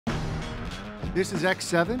This is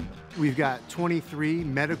X07. We've got 23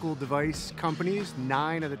 medical device companies,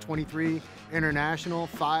 9 of the 23 international,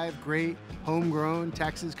 5 great homegrown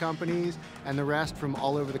Texas companies, and the rest from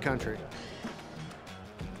all over the country.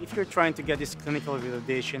 If you're trying to get this clinical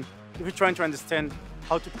validation, if you're trying to understand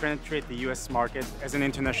how to penetrate the US market as an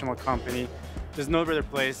international company, there's no better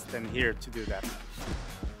place than here to do that.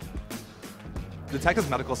 The Texas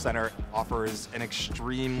Medical Center offers an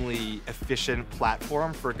extremely efficient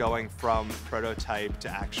platform for going from prototype to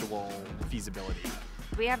actual feasibility.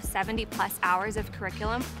 We have 70+ hours of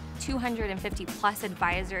curriculum, 250+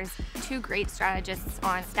 advisors, 2 great strategists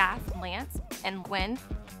on staff, Lance and Gwen.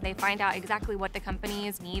 They find out exactly what the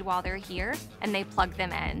companies need while they're here, and they plug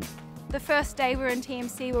them in. The first day we were in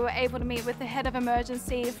TMC, we were able to meet with the head of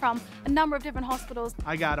emergency from a number of different hospitals.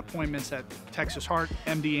 I got appointments at Texas Heart,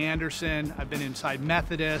 MD Anderson. I've been inside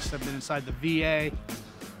Methodist. I've been inside the VA.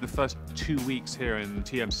 The first 2 weeks here in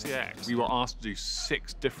TMCX, we were asked to do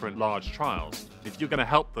 6 different large trials. If you're going to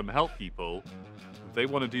help them help people, they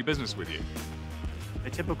want to do business with you. A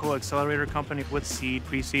typical accelerator company with seed,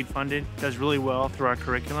 pre-seed funded does really well through our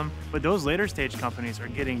curriculum, but those later stage companies are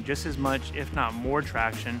getting just as much, if not more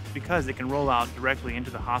traction because they can roll out directly into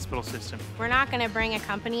the hospital system. We're not going to bring a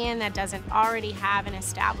company in that doesn't already have an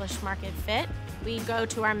established market fit. We go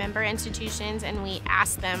to our member institutions and we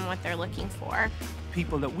ask them what they're looking for.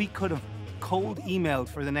 People that we could have cold emailed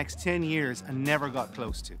for the next 10 years and never got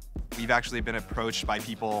close to. We've actually been approached by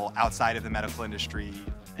people outside of the medical industry.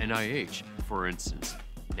 NIH, for instance,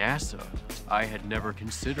 NASA. I had never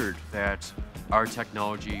considered that our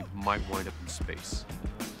technology might wind up in space.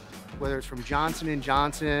 Whether it's from Johnson &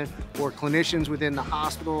 Johnson or clinicians within the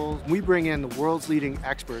hospitals, we bring in the world's leading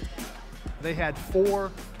experts. They had 4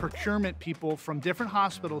 procurement people from different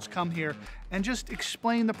hospitals come here and just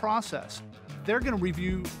explain the process. They're going to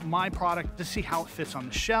review my product to see how it fits on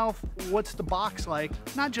the shelf, what's the box like,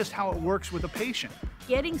 not just how it works with a patient.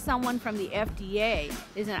 Getting someone from the FDA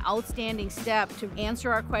is an outstanding step to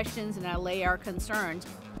answer our questions and allay our concerns.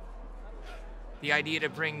 The idea to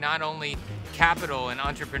bring not only capital and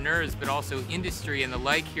entrepreneurs, but also industry and the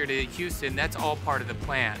like here to Houston, that's all part of the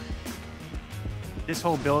plan. This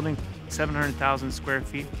whole building, 700,000 square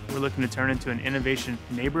feet, we're looking to turn into an innovation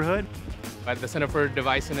neighborhood. At the Center for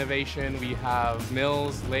Device Innovation, we have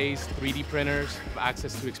mills, lathes, 3D printers,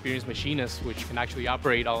 access to experienced machinists, which can actually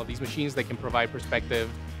operate all of these machines. They can provide perspective.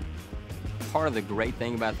 Part of the great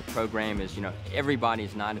thing about the program is,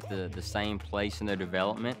 everybody's not at the same place in their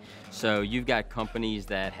development. So you've got companies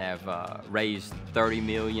that have raised 30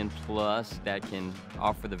 million plus that can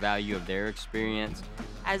offer the value of their experience.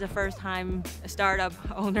 As a first-time startup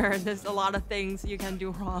owner, there's a lot of things you can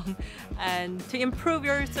do wrong. And to improve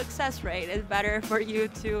your success rate, it's better for you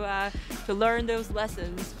to learn those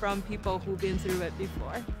lessons from people who've been through it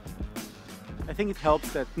before. I think it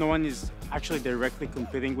helps that no one is actually directly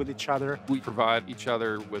competing with each other. We provide each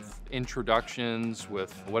other with introductions,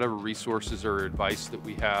 with whatever resources or advice that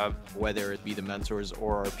we have. Whether it be the mentors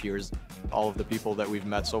or our peers, all of the people that we've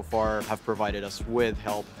met so far have provided us with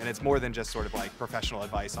help. And it's more than just sort of like professional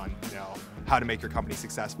advice on, how to make your company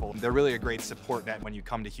successful. They're really a great support net when you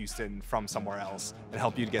come to Houston from somewhere else and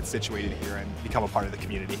help you to get situated here and become a part of the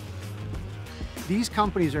community. These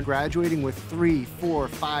companies are graduating with 3, 4,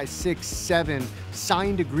 5, 6, 7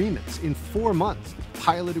 signed agreements in 4 months.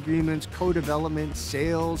 Pilot agreements, co-development,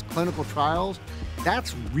 sales, clinical trials.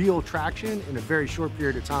 That's real traction in a very short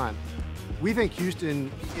period of time. We think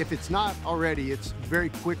Houston, if it's not already, it's very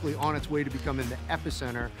quickly on its way to becoming the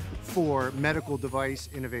epicenter for medical device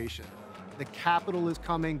innovation. The capital is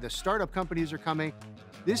coming, the startup companies are coming.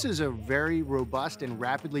 This is a very robust and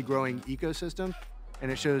rapidly growing ecosystem, and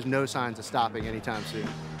it shows no signs of stopping anytime soon.